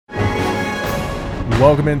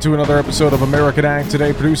Welcome into another episode of American Ag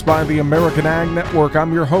Today, produced by the American Ag Network.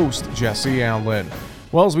 I'm your host, Jesse Allen.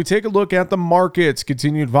 Well, as we take a look at the markets,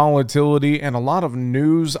 continued volatility and a lot of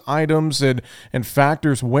news items and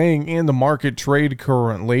factors weighing in the market trade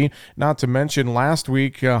currently, not to mention last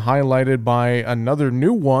week highlighted by another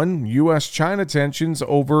new one, U.S.-China tensions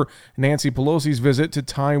over Nancy Pelosi's visit to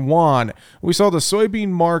Taiwan. We saw the soybean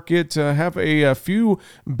market have a few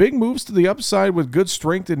big moves to the upside with good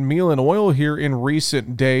strength in meal and oil here in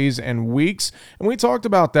recent days and weeks, and we talked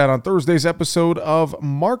about that on Thursday's episode of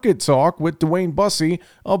Market Talk with Dwayne Bussey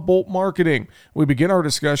of Bolt Marketing. We begin our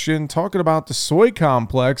discussion talking about the soy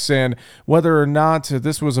complex and whether or not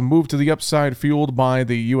this was a move to the upside fueled by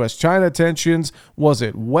the U.S.-China tensions. Was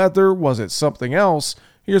it weather? Was it something else?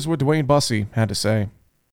 Here's what Dwayne Bussey had to say.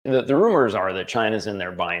 The rumors are that China's in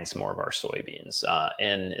there buying some more of our soybeans.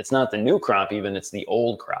 And it's not the new crop even, it's the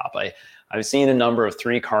old crop. I've seen a number of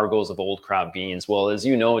 3 cargoes of old crop beans. Well, as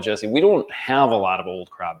you know, Jesse, we don't have a lot of old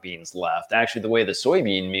crop beans left. Actually, the way the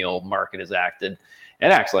soybean meal market has acted, it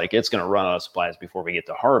acts like it's going to run out of supplies before we get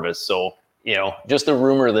to harvest. So, just the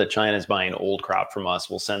rumor that China's buying old crop from us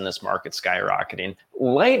will send this market skyrocketing.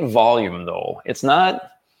 Light volume, though. It's not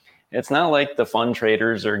like the fund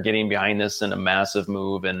traders are getting behind this in a massive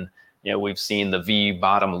move and, we've seen the V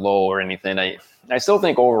bottom low or anything. I still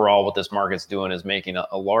think overall what this market's doing is making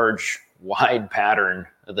a large, wide pattern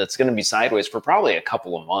that's going to be sideways for probably a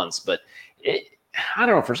couple of months. But I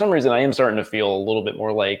don't know, for some reason I am starting to feel a little bit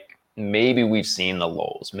more like maybe we've seen the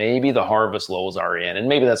lows. Maybe the harvest lows are in. And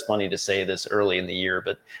maybe that's funny to say this early in the year,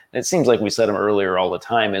 but it seems like we said them earlier all the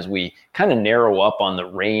time as we kind of narrow up on the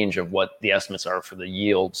range of what the estimates are for the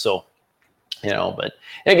yield. So, but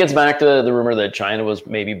it gets back to the rumor that China was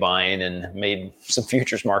maybe buying and made some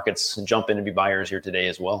futures markets jump in to be buyers here today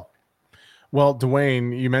as well. Well,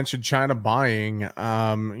 Dwayne, you mentioned China buying.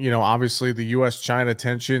 Obviously the U.S.-China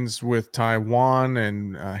tensions with Taiwan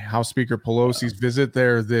and House Speaker Pelosi's visit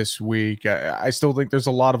there this week. I still think there's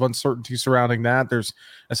a lot of uncertainty surrounding that. There's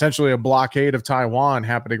essentially a blockade of Taiwan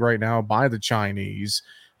happening right now by the Chinese.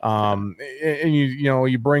 And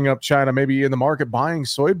you bring up China maybe in the market buying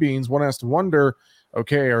soybeans. One has to wonder,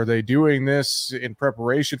 okay, are they doing this in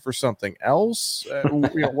preparation for something else?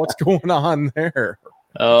 What's going on there?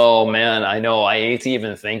 Oh man, I know. I hate to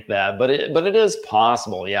even think that, but it is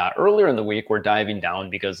possible. Yeah. Earlier in the week, we're diving down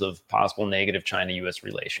because of possible negative China-U.S.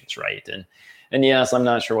 relations, right? And yes, I'm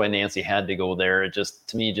not sure why Nancy had to go there. It just,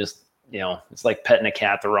 to me, it's like petting a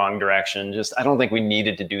cat the wrong direction. I don't think we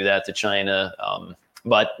needed to do that to China.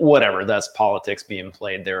 But whatever, that's politics being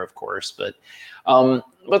played there, of course. But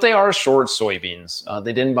they are short soybeans.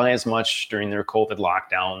 They didn't buy as much during their COVID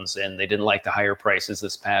lockdowns, and they didn't like the higher prices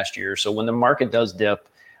this past year. So when the market does dip,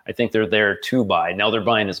 I think they're there to buy. Now they're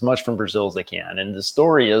buying as much from Brazil as they can. And the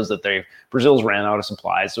story is that Brazil's ran out of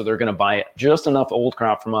supplies, so they're going to buy just enough old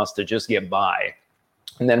crop from us to just get by.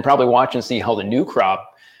 And then probably watch and see how the new crop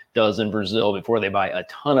does in Brazil before they buy a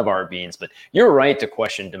ton of our beans. But you're right to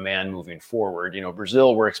question demand moving forward.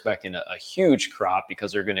 Brazil, we're expecting a huge crop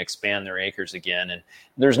because they're going to expand their acres again. And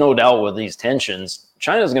there's no doubt with these tensions,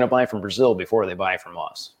 China's going to buy from Brazil before they buy from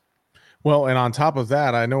us. Well, and on top of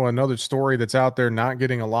that, I know another story that's out there not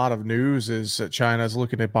getting a lot of news is that China's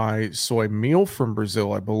looking to buy soy meal from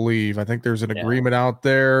Brazil, I believe. I think there's an agreement out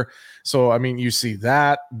there. So, you see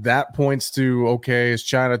that points to, okay, is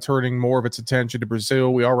China turning more of its attention to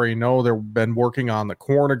Brazil? We already know they've been working on the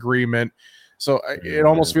corn agreement. So it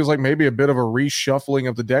almost feels like maybe a bit of a reshuffling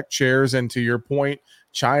of the deck chairs. And to your point,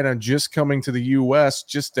 China just coming to the U.S.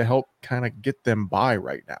 just to help kind of get them by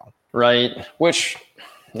right now. Right, which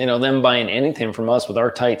them buying anything from us with our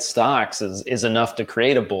tight stocks is enough to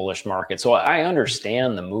create a bullish market. So I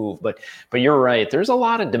understand the move, but you're right. There's a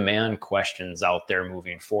lot of demand questions out there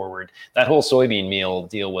moving forward. That whole soybean meal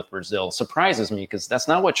deal with Brazil surprises me because that's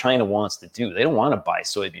not what China wants to do. They don't want to buy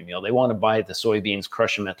soybean meal. They want to buy the soybeans,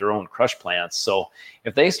 crush them at their own crush plants. So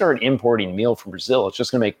if they start importing meal from Brazil, it's just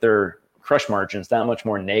going to make their crush margins that much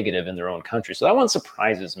more negative in their own country. So that one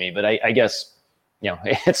surprises me, but I guess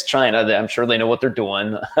it's China. I'm sure they know what they're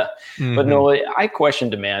doing. But no, I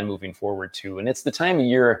question demand moving forward too. And it's the time of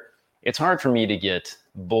year, it's hard for me to get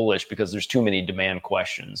bullish because there's too many demand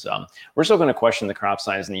questions. We're still going to question the crop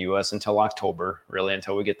size in the U.S. until October, really,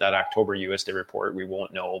 until we get that October USDA report. We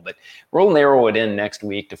won't know, but we'll narrow it in next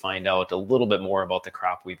week to find out a little bit more about the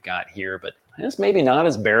crop we've got here. But it's maybe not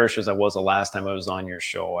as bearish as I was the last time I was on your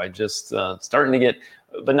show. I just starting to get,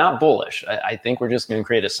 but not bullish. I think we're just going to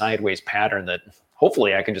create a sideways pattern that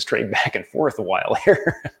hopefully I can just trade back and forth a while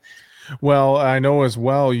here. Well, I know as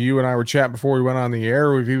well, you and I were chatting before we went on the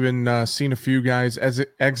air. We've even seen a few guys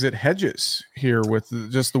exit hedges here with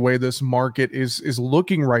just the way this market is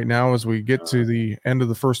looking right now as we get to the end of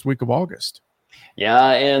the first week of August.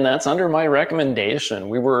 Yeah, and that's under my recommendation.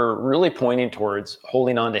 We were really pointing towards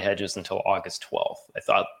holding on to hedges until August 12th. I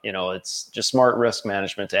thought, it's just smart risk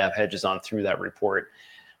management to have hedges on through that report.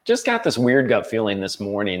 Just got this weird gut feeling this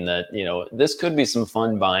morning that, this could be some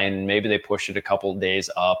fun buying. Maybe they push it a couple of days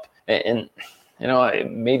up. And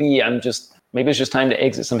maybe it's just time to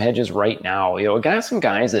exit some hedges right now. I got some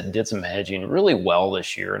guys that did some hedging really well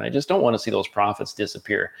this year, and I just don't want to see those profits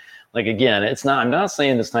disappear. Like, again, I'm not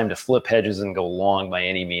saying it's time to flip hedges and go long by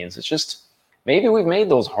any means. It's just maybe we've made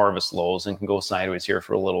those harvest lows and can go sideways here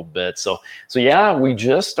for a little bit. So yeah, we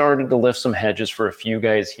just started to lift some hedges for a few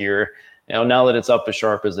guys here. Now that it's up as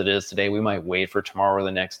sharp as it is today, we might wait for tomorrow or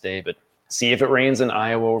the next day, but see if it rains in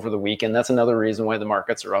Iowa over the weekend. That's another reason why the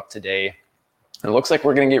markets are up today. It looks like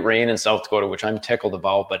we're going to get rain in South Dakota, which I'm tickled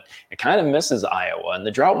about, but it kind of misses Iowa. And the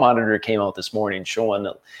drought monitor came out this morning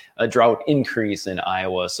showing a drought increase in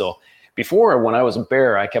Iowa. So before, when I was a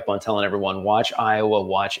bear, I kept on telling everyone, watch Iowa,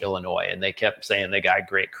 watch Illinois. And they kept saying they got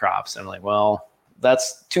great crops. And I'm like, well,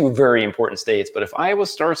 that's two very important states. But if Iowa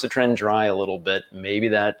starts to trend dry a little bit, maybe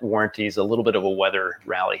that warranties a little bit of a weather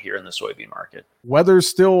rally here in the soybean market. Weather's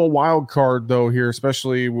still a wild card, though, here,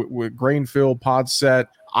 especially with grain fill, pod set.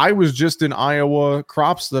 I was just in Iowa.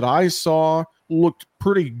 Crops that I saw looked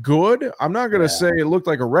pretty good. I'm not going to say it looked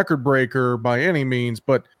like a record breaker by any means,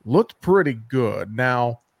 but looked pretty good.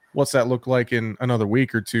 Now, what's that look like in another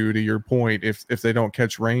week or two, to your point, if they don't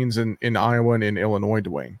catch rains in Iowa and in Illinois,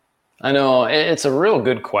 Dwayne? I know. It's a real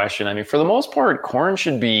good question. I mean, for the most part, corn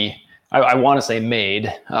should be, I want to say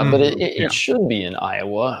made, but it should be in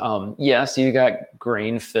Iowa. Yes, you got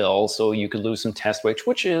grain fill, so you could lose some test weight,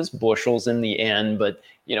 which is bushels in the end. But,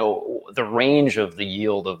 the range of the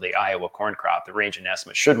yield of the Iowa corn crop, the range in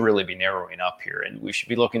estimate should really be narrowing up here. And we should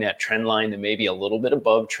be looking at trend line to maybe a little bit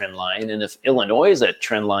above trend line. And if Illinois is at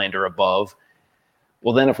trend line or above,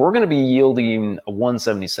 well, then if we're going to be yielding a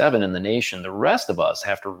 177 in the nation, the rest of us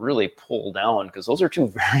have to really pull down, because those are two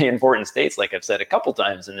very important states, like I've said a couple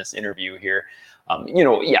times in this interview here.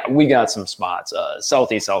 We got some spots.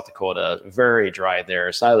 Southeast South Dakota, very dry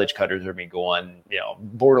there. Silage cutters are going,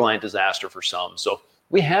 borderline disaster for some. So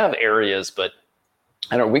we have areas, but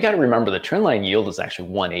we got to remember the trend line yield is actually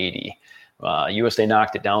 180. USDA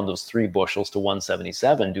knocked it down those 3 bushels to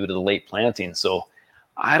 177 due to the late planting. So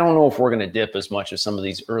I don't know if we're going to dip as much as some of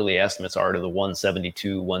these early estimates are to the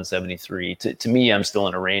 172, 173. To me, I'm still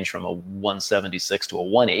in a range from a 176 to a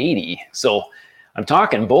 180. So I'm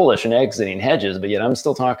talking bullish and exiting hedges, but yet I'm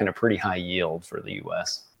still talking a pretty high yield for the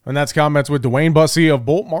U.S. And that's comments with Dwayne Bussey of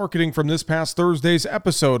Bolt Marketing from this past Thursday's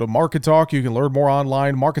episode of Market Talk. You can learn more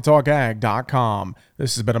online, markettalkag.com.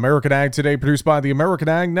 This has been American Ag Today, produced by the American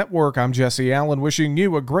Ag Network. I'm Jesse Allen, wishing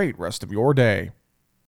you a great rest of your day.